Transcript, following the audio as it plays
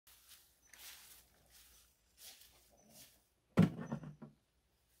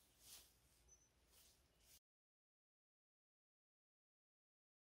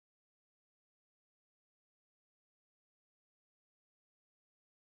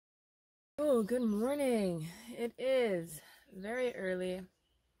Oh, good morning. It is very early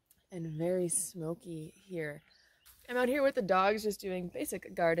and very smoky here. I'm out here with the dogs just doing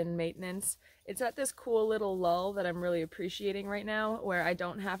basic garden maintenance. It's at this cool little lull that I'm really appreciating right now where I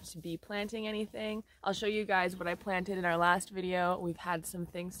don't have to be planting anything. I'll show you guys what I planted in our last video. We've had some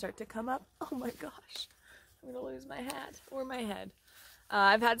things start to come up. Oh my gosh, I'm gonna lose my hat or my head.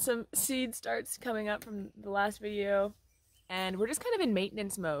 I've had some seed starts coming up from the last video. And we're just kind of in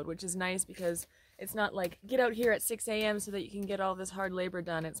maintenance mode, which is nice because it's not like get out here at 6 a.m. so that you can get all this hard labor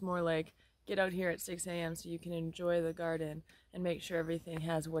done. It's more like get out here at 6 a.m. so you can enjoy the garden and make sure everything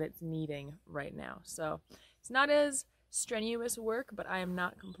has what it's needing right now. So it's not as strenuous work, but I am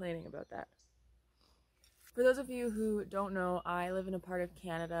not complaining about that. For those of you who don't know, I live in a part of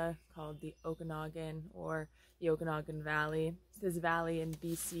Canada called the Okanagan or the Okanagan Valley. It's this valley in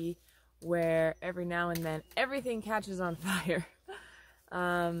BC where every now and then everything catches on fire.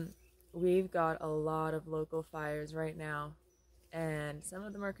 We've got a lot of local fires right now, and some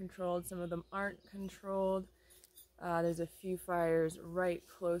of them are controlled, some of them aren't controlled. There's a few fires right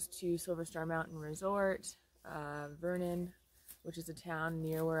close to Silver Star Mountain Resort. Vernon, which is a town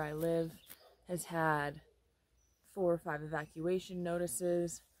near where I live, has had 4 or 5 evacuation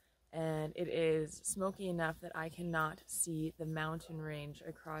notices. And it is smoky enough that I cannot see the mountain range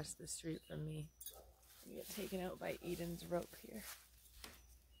across the street from me. I get taken out by Eden's rope here.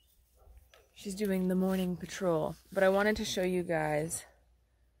 She's doing the morning patrol, but I wanted to show you guys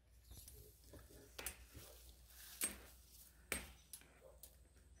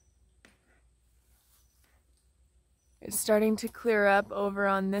it's starting to clear up over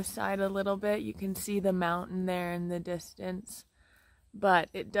on this side a little bit. You can see the mountain there in the distance. But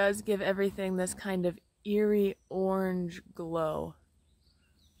it does give everything this kind of eerie orange glow.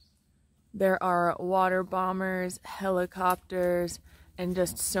 There are water bombers, helicopters, and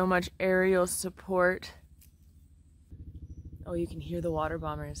just so much aerial support. Oh, you can hear the water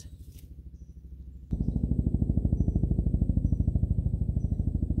bombers.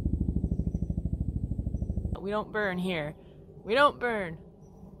 We don't burn here. We don't burn.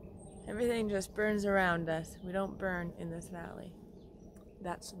 Everything just burns around us. We don't burn in this valley.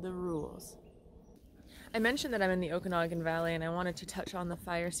 That's the rules. I mentioned that I'm in the Okanagan Valley and I wanted to touch on the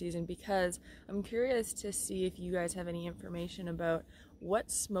fire season because I'm curious to see if you guys have any information about what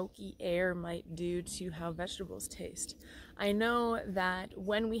smoky air might do to how vegetables taste. I know that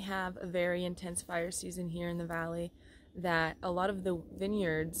when we have a very intense fire season here in the valley, that a lot of the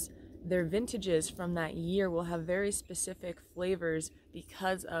vineyards, their vintages from that year will have very specific flavors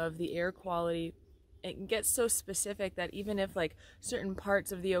because of the air quality. It gets so specific that even if like certain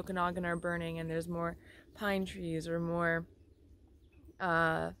parts of the Okanagan are burning and there's more pine trees or more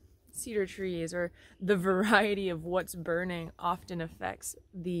cedar trees, or the variety of what's burning often affects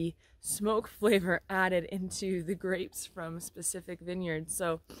the smoke flavor added into the grapes from specific vineyards.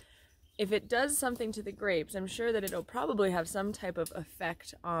 So if it does something to the grapes, I'm sure that it'll probably have some type of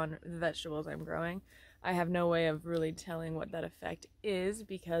effect on the vegetables I'm growing. I have no way of really telling what that effect is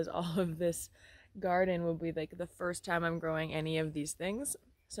because all of this garden will be like the first time I'm growing any of these things.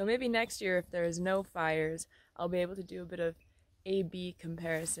 So maybe next year, if there's no fires, I'll be able to do a bit of A/B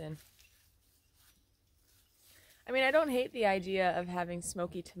comparison. I mean, I don't hate the idea of having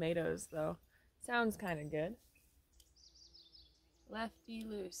smoky tomatoes though. Sounds kind of good. Lefty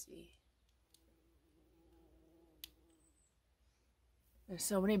loosey. There's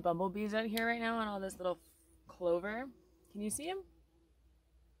so many bumblebees out here right now on all this little clover. Can you see them?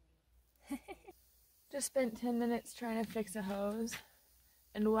 Just spent 10 minutes trying to fix a hose,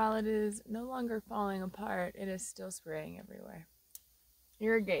 and while it is no longer falling apart, it is still spraying everywhere.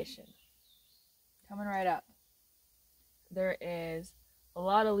 Irrigation. Coming right up. There is a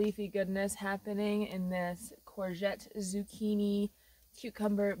lot of leafy goodness happening in this courgette, zucchini,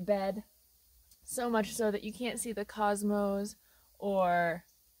 cucumber bed. So much so that you can't see the cosmos or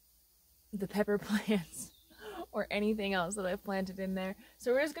the pepper plants or anything else that I've planted in there.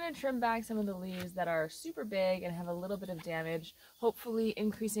 So we're just going to trim back some of the leaves that are super big and have a little bit of damage, hopefully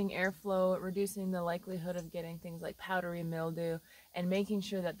increasing airflow, reducing the likelihood of getting things like powdery mildew, and making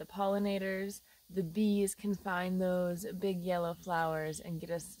sure that the pollinators, the bees, can find those big yellow flowers and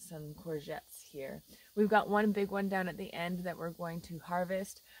get us some courgettes here. We've got one big one down at the end that we're going to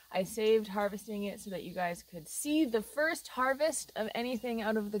harvest. I saved harvesting it so that you guys could see the first harvest of anything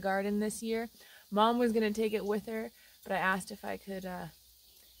out of the garden this year. Mom was going to take it with her, but I asked if I could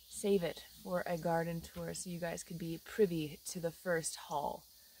save it for a garden tour so you guys could be privy to the first haul.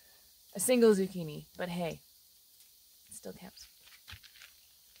 A single zucchini, but hey, it still counts.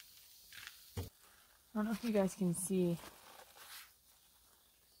 I don't know if you guys can see.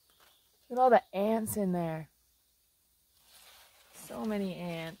 Look at all the ants in there. So many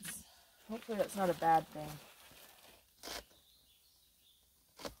ants. Hopefully that's not a bad thing.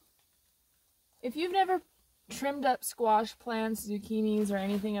 If you've never trimmed up squash plants, zucchinis, or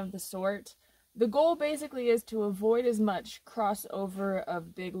anything of the sort, the goal basically is to avoid as much crossover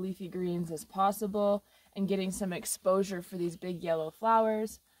of big leafy greens as possible and getting some exposure for these big yellow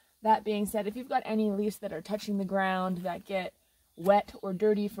flowers. That being said, if you've got any leaves that are touching the ground that get wet or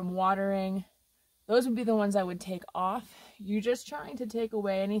dirty from watering, those would be the ones I would take off. You're just trying to take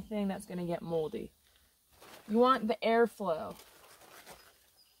away anything that's going to get moldy. You want the airflow.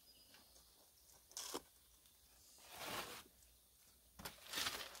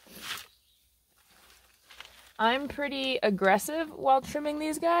 I'm pretty aggressive while trimming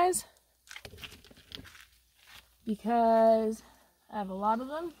these guys because I have a lot of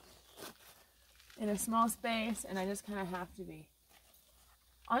them in a small space and I just kind of have to be.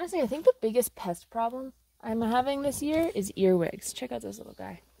 Honestly, I think the biggest pest problem I'm having this year is earwigs. Check out this little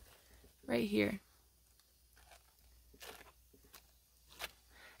guy right here.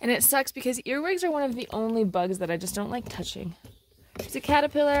 And it sucks because earwigs are one of the only bugs that I just don't like touching. If it's a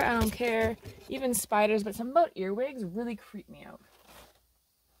caterpillar, I don't care. Even spiders, but something about earwigs really creep me out.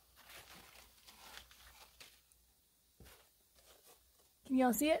 Can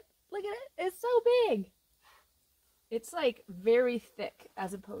y'all see it? Look at it. It's so big. It's like very thick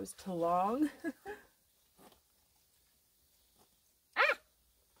as opposed to long. Ah!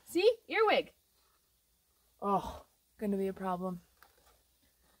 See? Earwig. Oh, gonna be a problem.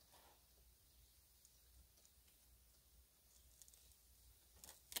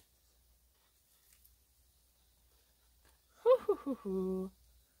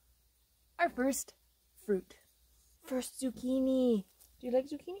 Our first fruit. First zucchini. Do you like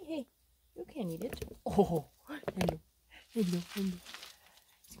zucchini? Hey, you can eat it. Oh, hello.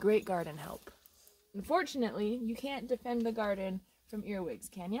 It's great garden help. Unfortunately, you can't defend the garden from earwigs,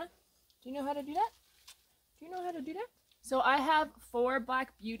 can ya? Do you know how to do that? Do you know how to do that? So I have 4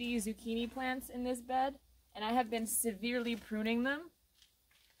 Black Beauty zucchini plants in this bed, and I have been severely pruning them.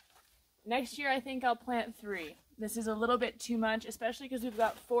 Next year, I think I'll plant 3. This is a little bit too much, especially because we've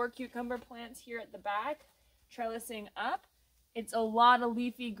got 4 cucumber plants here at the back, trellising up. It's a lot of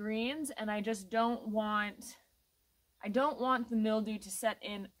leafy greens, and I just don't want the mildew to set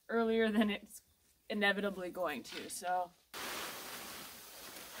in earlier than it's inevitably going to, so.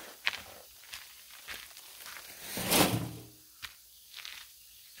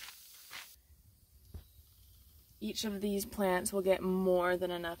 Each of these plants will get more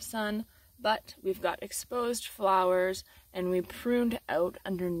than enough sun, but we've got exposed flowers and we pruned out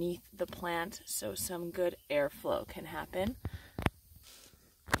underneath the plant so some good airflow can happen.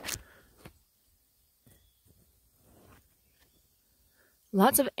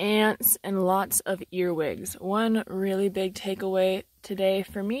 Lots of ants and lots of earwigs. One really big takeaway today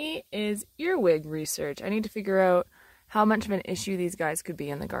for me is earwig research. I need to figure out how much of an issue these guys could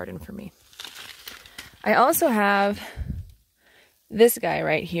be in the garden for me. I also have this guy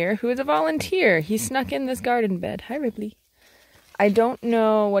right here who is a volunteer. He snuck in this garden bed. Hi, Ripley. I don't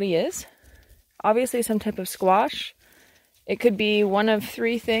know what he is. Obviously some type of squash. It could be one of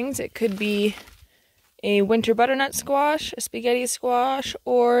 3 things. It could be a winter butternut squash, a spaghetti squash,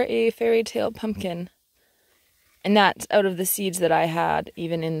 or a fairy tale pumpkin. And that's out of the seeds that I had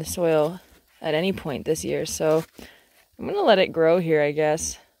even in the soil at any point this year. So I'm going to let it grow here, I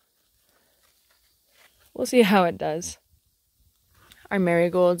guess. We'll see how it does. Our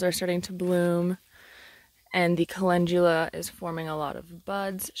marigolds are starting to bloom, and the calendula is forming a lot of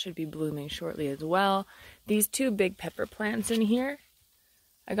buds. Should be blooming shortly as well. These 2 big pepper plants in here,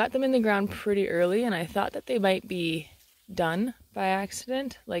 I got them in the ground pretty early, and I thought that they might be done by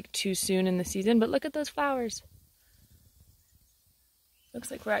accident, like too soon in the season, but look at those flowers.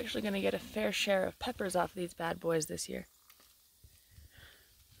 Looks like we're actually going to get a fair share of peppers off these bad boys this year.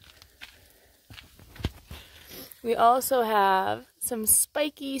 We also have some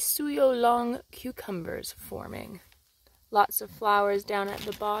spiky suyo long cucumbers forming. Lots of flowers down at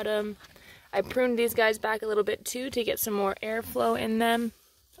the bottom. I pruned these guys back a little bit too to get some more airflow in them.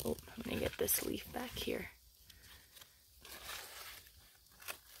 Oh, I'm going to get this leaf back here.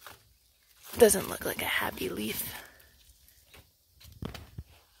 Doesn't look like a happy leaf.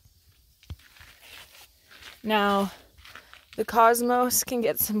 Now, the cosmos can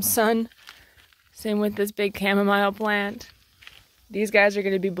get some sun. Same with this big chamomile plant. These guys are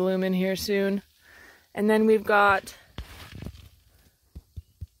going to be blooming here soon. And then we've got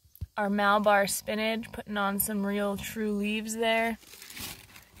our Malabar spinach, putting on some real true leaves there.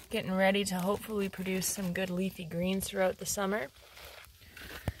 Getting ready to hopefully produce some good leafy greens throughout the summer.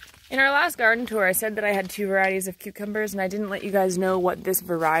 In our last garden tour, I said that I had 2 varieties of cucumbers, and I didn't let you guys know what this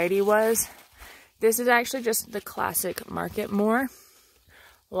variety was. This is actually just the classic Market More.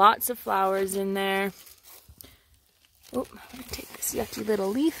 Lots of flowers in there. Oh, I'm going to take this yucky little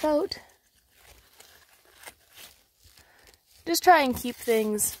leaf out. Just try and keep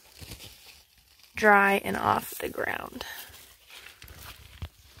things dry and off the ground.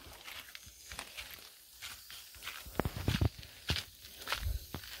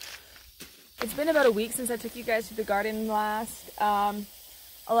 It's been about a week since I took you guys to the garden last. A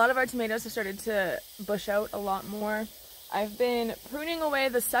lot of our tomatoes have started to bush out a lot more. I've been pruning away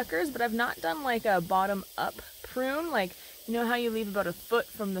the suckers, but I've not done like a bottom up prune. Like, you know how you leave about a foot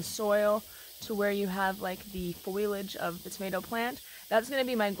from the soil to where you have like the foliage of the tomato plant? That's going to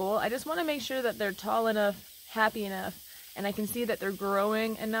be my goal. I just want to make sure that they're tall enough, happy enough, and I can see that they're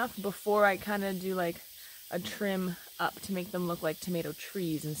growing enough before I kind of do like a trim up to make them look like tomato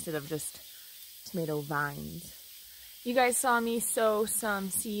trees instead of just tomato vines. You guys saw me sow some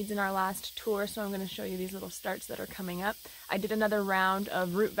seeds in our last tour, so I'm going to show you these little starts that are coming up. I did another round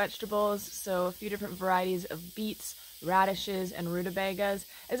of root vegetables, so a few different varieties of beets, radishes, and rutabagas,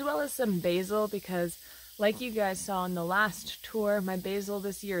 as well as some basil, because like you guys saw in the last tour, my basil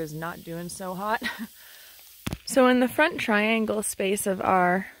this year is not doing so hot. So in the front triangle space of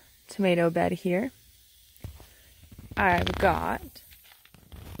our tomato bed here, I've got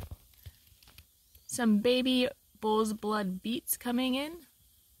some baby bull's blood beets coming in.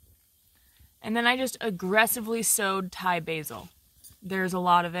 And then I just aggressively sowed Thai basil. There's a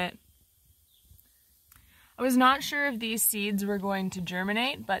lot of it. I was not sure if these seeds were going to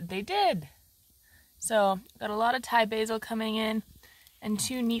germinate, but they did. So got a lot of Thai basil coming in and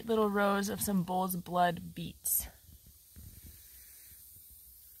 2 neat little rows of some bull's blood beets.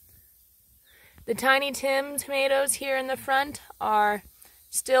 The Tiny Tim tomatoes here in the front are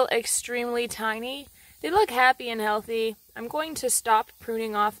still extremely tiny. They look happy and healthy. I'm going to stop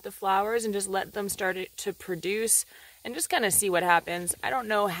pruning off the flowers and just let them start to produce and just kind of see what happens. I don't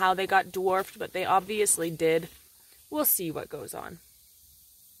know how they got dwarfed, but they obviously did. We'll see what goes on.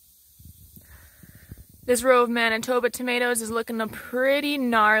 This row of Manitoba tomatoes is looking pretty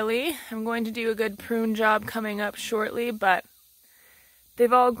gnarly. I'm going to do a good prune job coming up shortly, but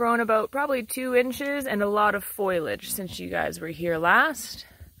they've all grown about probably 2 inches and a lot of foliage since you guys were here last.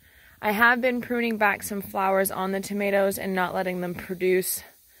 I have been pruning back some flowers on the tomatoes and not letting them produce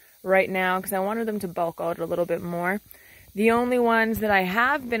right now because I wanted them to bulk out a little bit more. The only ones that I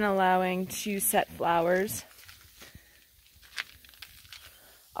have been allowing to set flowers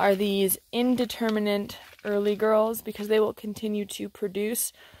are these indeterminate early girls because they will continue to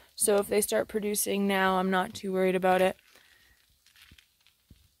produce. So if they start producing now, I'm not too worried about it.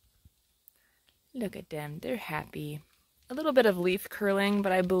 Look at them, they're happy. A little bit of leaf curling,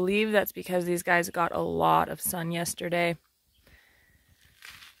 but I believe that's because these guys got a lot of sun yesterday.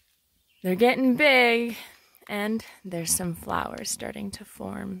 They're getting big, and there's some flowers starting to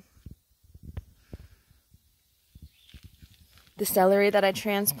form. The celery that I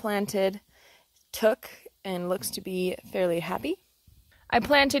transplanted took and looks to be fairly happy. I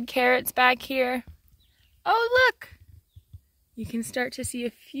planted carrots back here. Oh, look! You can start to see a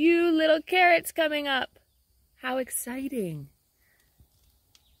few little carrots coming up. How exciting.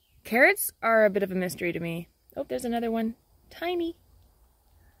 Carrots are a bit of a mystery to me. Oh, there's another one. Tiny.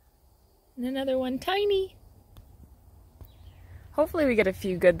 And another one tiny. Hopefully we get a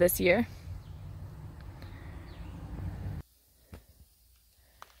few good this year.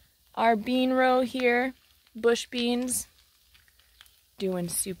 Our bean row here, bush beans, doing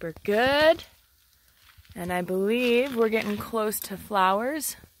super good. And I believe we're getting close to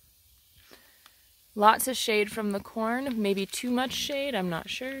flowers. Lots of shade from the corn, maybe too much shade, I'm not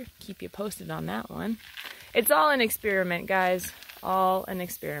sure. Keep you posted on that one. It's all an experiment, guys. All an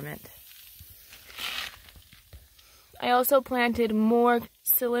experiment. I also planted more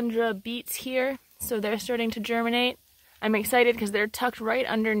cylindra beets here, so they're starting to germinate. I'm excited because they're tucked right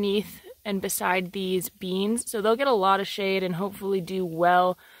underneath and beside these beans, so they'll get a lot of shade and hopefully do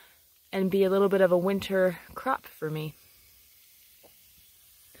well and be a little bit of a winter crop for me.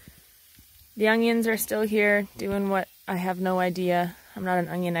 The onions are still here doing what I have no idea. I'm not an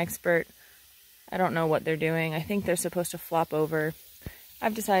onion expert. I don't know what they're doing. I think they're supposed to flop over.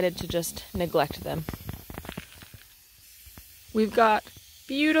 I've decided to just neglect them. We've got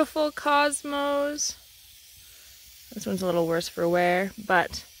beautiful cosmos. This one's a little worse for wear,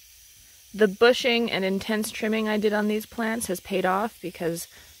 but the bushing and intense trimming I did on these plants has paid off because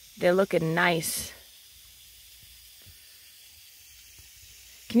they're looking nice.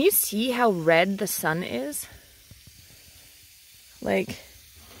 Can you see how red the sun is? Like,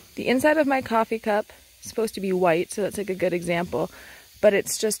 The inside of my coffee cup is supposed to be white, so that's like a good example, but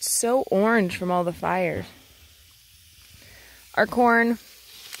it's just so orange from all the fires. Our corn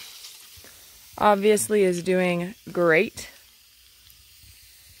obviously is doing great.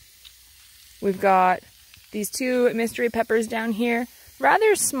 We've got these 2 mystery peppers down here,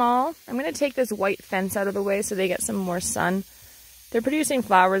 rather small. I'm going to take this white fence out of the way so they get some more sun. They're producing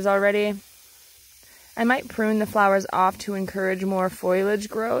flowers already. I might prune the flowers off to encourage more foliage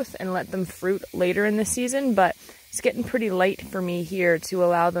growth and let them fruit later in the season, but it's getting pretty late for me here to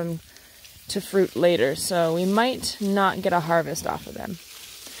allow them to fruit later, so we might not get a harvest off of them.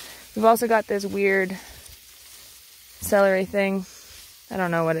 We've also got this weird celery thing. I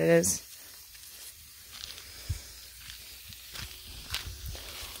don't know what it is.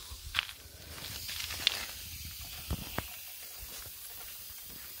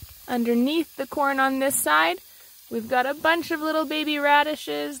 Underneath the corn on this side, we've got a bunch of little baby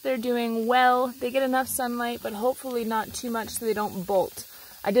radishes. They're doing well. They get enough sunlight, but hopefully not too much so they don't bolt.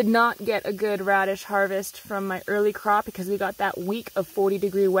 I did not get a good radish harvest from my early crop because we got that week of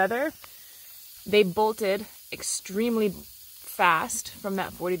 40-degree weather. They bolted extremely fast from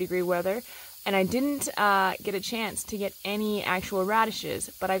that 40-degree weather, and I didn't get a chance to get any actual radishes,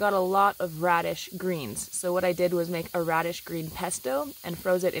 but I got a lot of radish greens. So what I did was make a radish green pesto and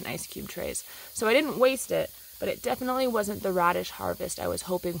froze it in ice cube trays. So I didn't waste it, but it definitely wasn't the radish harvest I was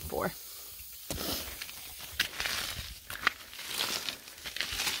hoping for.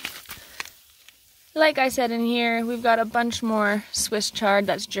 Like I said in here, we've got a bunch more Swiss chard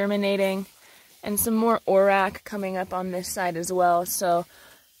that's germinating and some more orac coming up on this side as well. So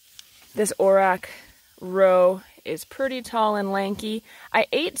this orac row is pretty tall and lanky. I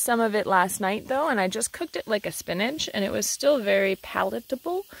ate some of it last night though, and I just cooked it like a spinach, and it was still very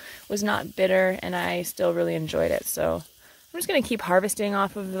palatable. It was not bitter, and I still really enjoyed it. So I'm just gonna keep harvesting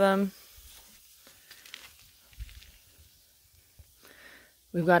off of them.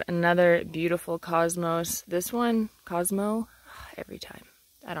 We've got another beautiful cosmos. This one, Cosmo, every time.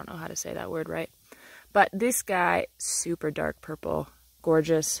 I don't know how to say that word right. But this guy, super dark purple,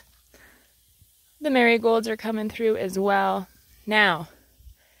 gorgeous. The marigolds are coming through as well. Now,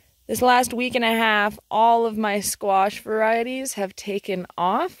 this last week and a half, all of my squash varieties have taken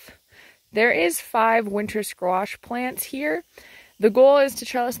off. There is 5 winter squash plants here. The goal is to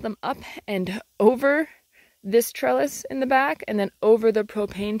trellis them up and over this trellis in the back and then over the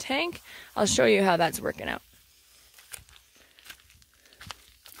propane tank. I'll show you how that's working out.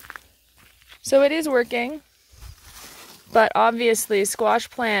 So it is working. But obviously squash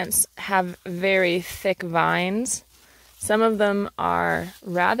plants have very thick vines. Some of them are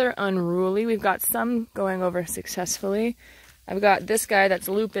rather unruly. We've got some going over successfully. I've got this guy that's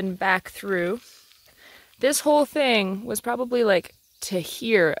looping back through. This whole thing was probably like to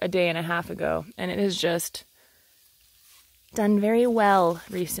here a day and a half ago, and it has just done very well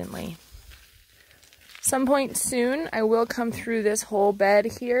recently. Some point soon I will come through this whole bed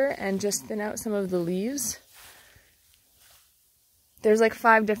here and just thin out some of the leaves. There's like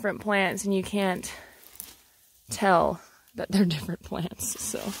 5 different plants and you can't tell that they're different plants.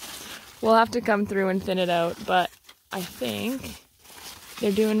 So we'll have to come through and thin it out, but I think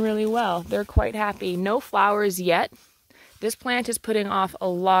they're doing really well. They're quite happy. No flowers yet. This plant is putting off a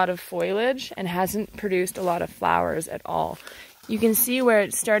lot of foliage and hasn't produced a lot of flowers at all. You can see where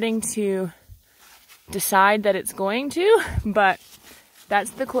it's starting to decide that it's going to, but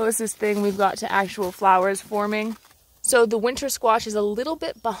that's the closest thing we've got to actual flowers forming. So the winter squash is a little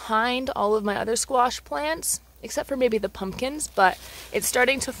bit behind all of my other squash plants, except for maybe the pumpkins, but it's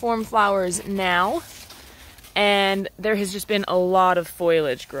starting to form flowers now, and there has just been a lot of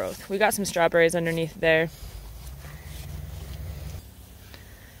foliage growth. We got some strawberries underneath there.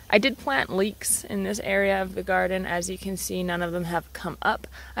 I did plant leeks in this area of the garden. As you can see, none of them have come up.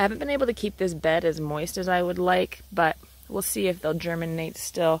 I haven't been able to keep this bed as moist as I would like, but we'll see if they'll germinate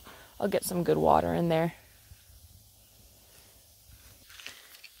still. I'll get some good water in there.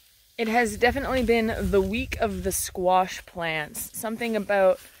 It has definitely been the week of the squash plants. Something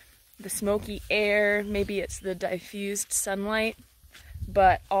about the smoky air, maybe it's the diffused sunlight,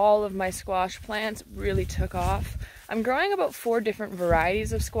 but all of my squash plants really took off. I'm growing about 4 different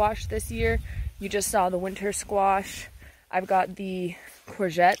varieties of squash this year. You just saw the winter squash. I've got the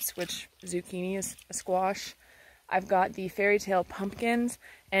courgettes, which zucchini is a squash. I've got the fairy tale pumpkins,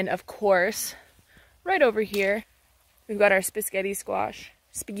 and of course, right over here, we've got our spaghetti squash.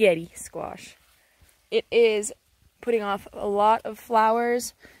 It is putting off a lot of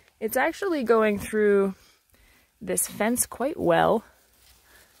flowers. It's actually going through this fence quite well.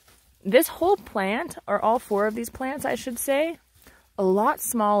 This whole plant, or all 4 of these plants I should say, a lot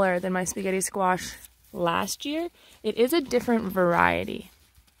smaller than my spaghetti squash last year. It is a different variety.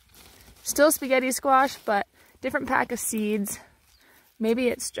 Still spaghetti squash, but different pack of seeds. Maybe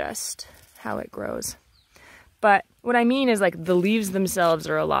it's just how it grows. But what I mean is like the leaves themselves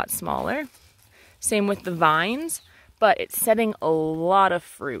are a lot smaller. Same with the vines, but it's setting a lot of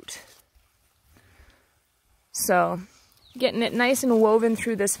fruit. So getting it nice and woven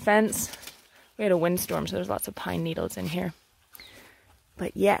through this fence. We had a windstorm, so there's lots of pine needles in here.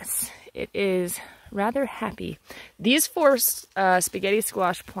 But yes, it is rather happy. These 4 spaghetti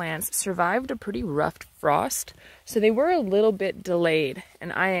squash plants survived a pretty rough frost, so they were a little bit delayed,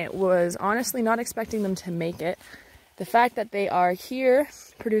 and I was honestly not expecting them to make it. The fact that they are here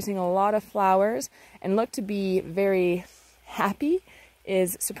producing a lot of flowers and look to be very happy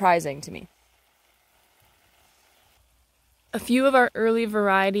is surprising to me. A few of our early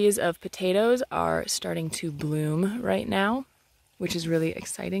varieties of potatoes are starting to bloom right now, which is really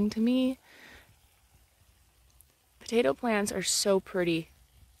exciting to me. Potato plants are so pretty.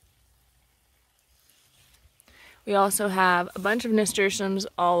 We also have a bunch of nasturtiums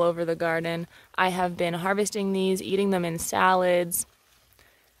all over the garden. I have been harvesting these, eating them in salads,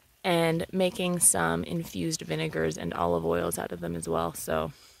 and making some infused vinegars and olive oils out of them as well.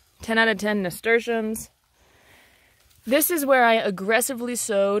 So 10 out of 10 nasturtiums. This is where I aggressively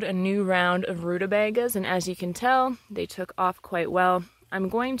sowed a new round of rutabagas, and as you can tell, they took off quite well. I'm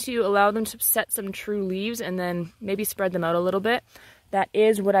going to allow them to set some true leaves and then maybe spread them out a little bit. That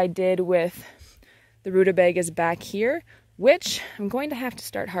is what I did with the rutabagas back here, which I'm going to have to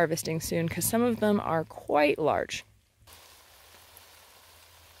start harvesting soon because some of them are quite large.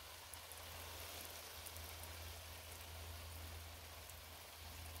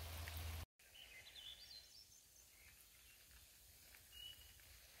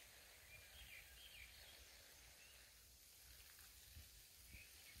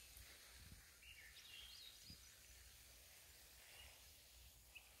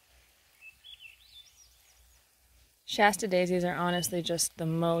 Shasta daisies are honestly just the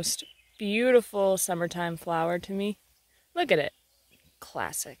most beautiful summertime flower to me. Look at it.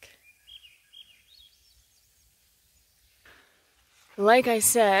 Classic. Like I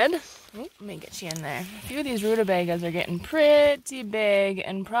said, let me get you in there. A few of these rutabagas are getting pretty big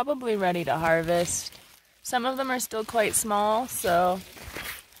and probably ready to harvest. Some of them are still quite small, so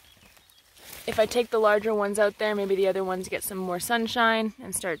if I take the larger ones out there, maybe the other ones get some more sunshine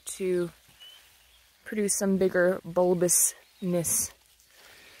and start to produce some bigger bulbousness.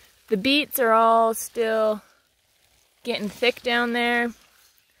 The beets are all still getting thick down there.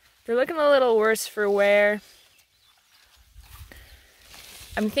 They're looking a little worse for wear.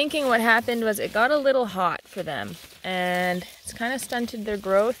 I'm thinking what happened was it got a little hot for them and it's kind of stunted their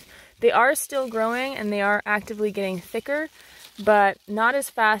growth. They are still growing and they are actively getting thicker, but not as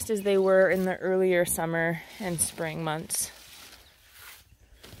fast as they were in the earlier summer and spring months.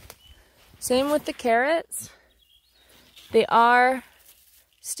 Same with the carrots. They are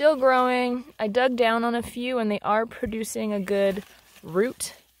still growing. I dug down on a few and they are producing a good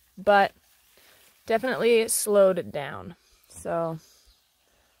root, but definitely slowed it down. So I'm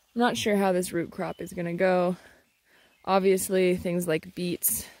not sure how this root crop is going to go. Obviously, things like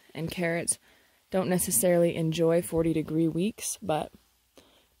beets and carrots don't necessarily enjoy 40-degree weeks, but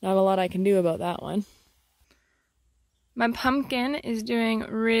not a lot I can do about that one. My pumpkin is doing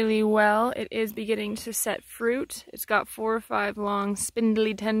really well. It is beginning to set fruit. It's got 4 or 5 long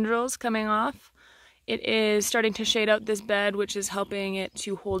spindly tendrils coming off. It is starting to shade out this bed, which is helping it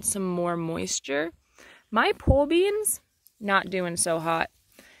to hold some more moisture. My pole beans, not doing so hot.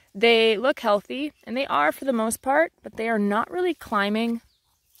 They look healthy, and they are for the most part, but they are not really climbing.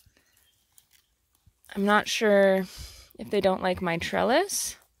 I'm not sure if they don't like my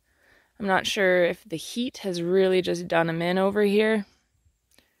trellis. I'm not sure if the heat has really just done them in over here.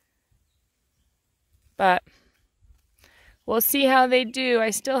 But we'll see how they do.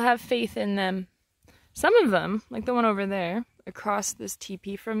 I still have faith in them. Some of them, like the one over there, across this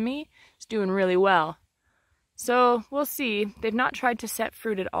teepee from me, is doing really well. So we'll see. They've not tried to set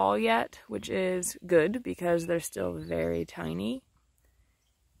fruit at all yet, which is good because they're still very tiny.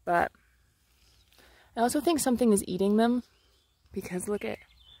 But I also think something is eating them because look at,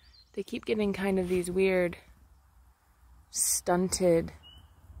 they keep getting kind of these weird stunted,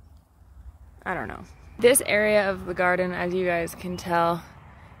 I don't know. This area of the garden, as you guys can tell,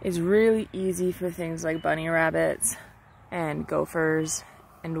 is really easy for things like bunny rabbits and gophers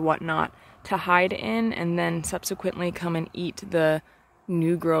and whatnot to hide in and then subsequently come and eat the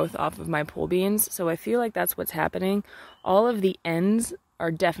new growth off of my pole beans. So I feel like that's what's happening. All of the ends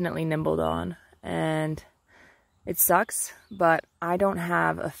are definitely nibbled on, and It sucks, but I don't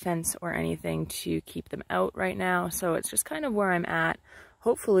have a fence or anything to keep them out right now, so it's just kind of where I'm at.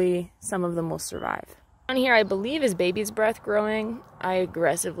 Hopefully some of them will survive. Down here I believe is baby's breath growing. I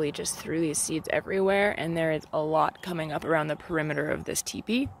aggressively just threw these seeds everywhere, and there is a lot coming up around the perimeter of this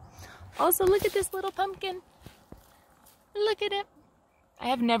teepee. Also, look at this little pumpkin. Look at it. I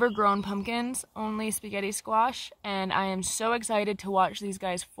have never grown pumpkins, only spaghetti squash, and I am so excited to watch these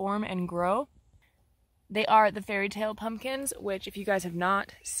guys form and grow. They are the fairy tale pumpkins, which if you guys have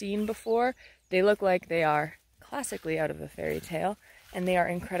not seen before, they look like they are classically out of a fairy tale, and they are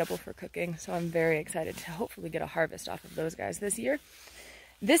incredible for cooking, so I'm very excited to hopefully get a harvest off of those guys this year.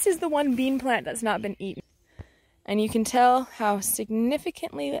 This is the one bean plant that's not been eaten, and you can tell how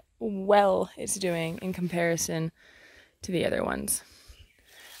significantly well it's doing in comparison to the other ones.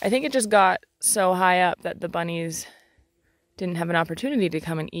 I think it just got so high up that the bunnies didn't have an opportunity to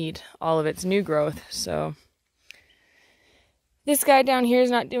come and eat all of its new growth, so this guy down here is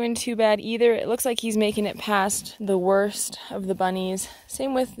not doing too bad either. It looks like he's making it past the worst of the bunnies.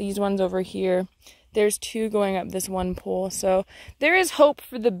 Same with these ones over here. There's two going up this one pole, so there is hope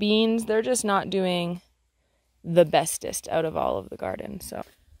for the beans. They're just not doing the bestest out of all of the garden, so.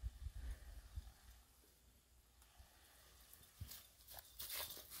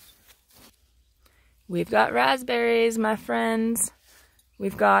 We've got raspberries, my friends.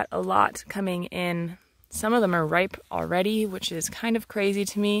 We've got a lot coming in. Some of them are ripe already, which is kind of crazy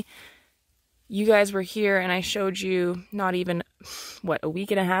to me. You guys were here and I showed you not even, a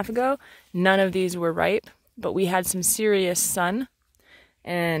week and a half ago? None of these were ripe, but we had some serious sun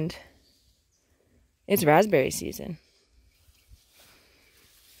and it's raspberry season.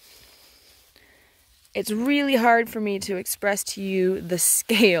 It's really hard for me to express to you the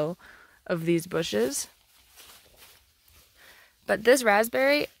scale of these bushes. But this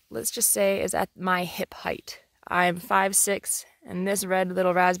raspberry, let's just say, is at my hip height. I'm 5'6", and this red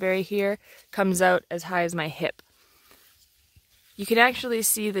little raspberry here comes out as high as my hip. You can actually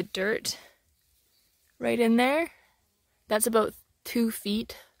see the dirt right in there. That's about 2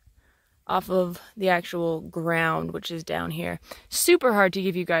 feet off of the actual ground, which is down here. Super hard to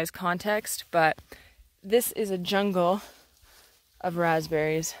give you guys context, but this is a jungle of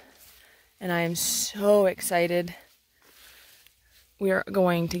raspberries. And I am so excited. We are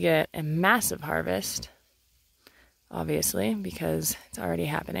going to get a massive harvest, obviously, because it's already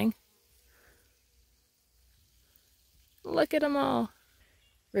happening. Look at them all.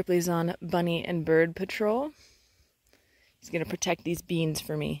 Ripley's on bunny and bird patrol. He's going to protect these beans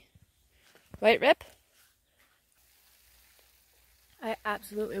for me. Right, Rip? I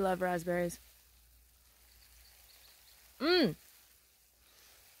absolutely love raspberries.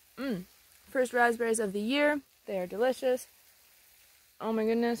 First raspberries of the year. They are delicious. Oh my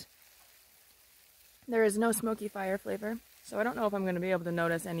goodness. There is no smoky fire flavor, so I don't know if I'm going to be able to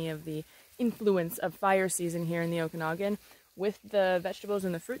notice any of the influence of fire season here in the Okanagan with the vegetables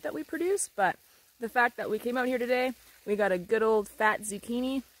and the fruit that we produce, but the fact that we came out here today, we got a good old fat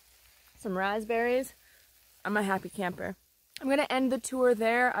zucchini, some raspberries. I'm a happy camper. I'm going to end the tour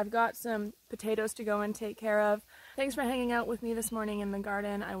there. I've got some potatoes to go and take care of. Thanks for hanging out with me this morning in the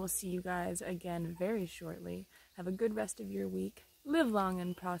garden. I will see you guys again very shortly. Have a good rest of your week. Live long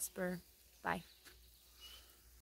and prosper. Bye.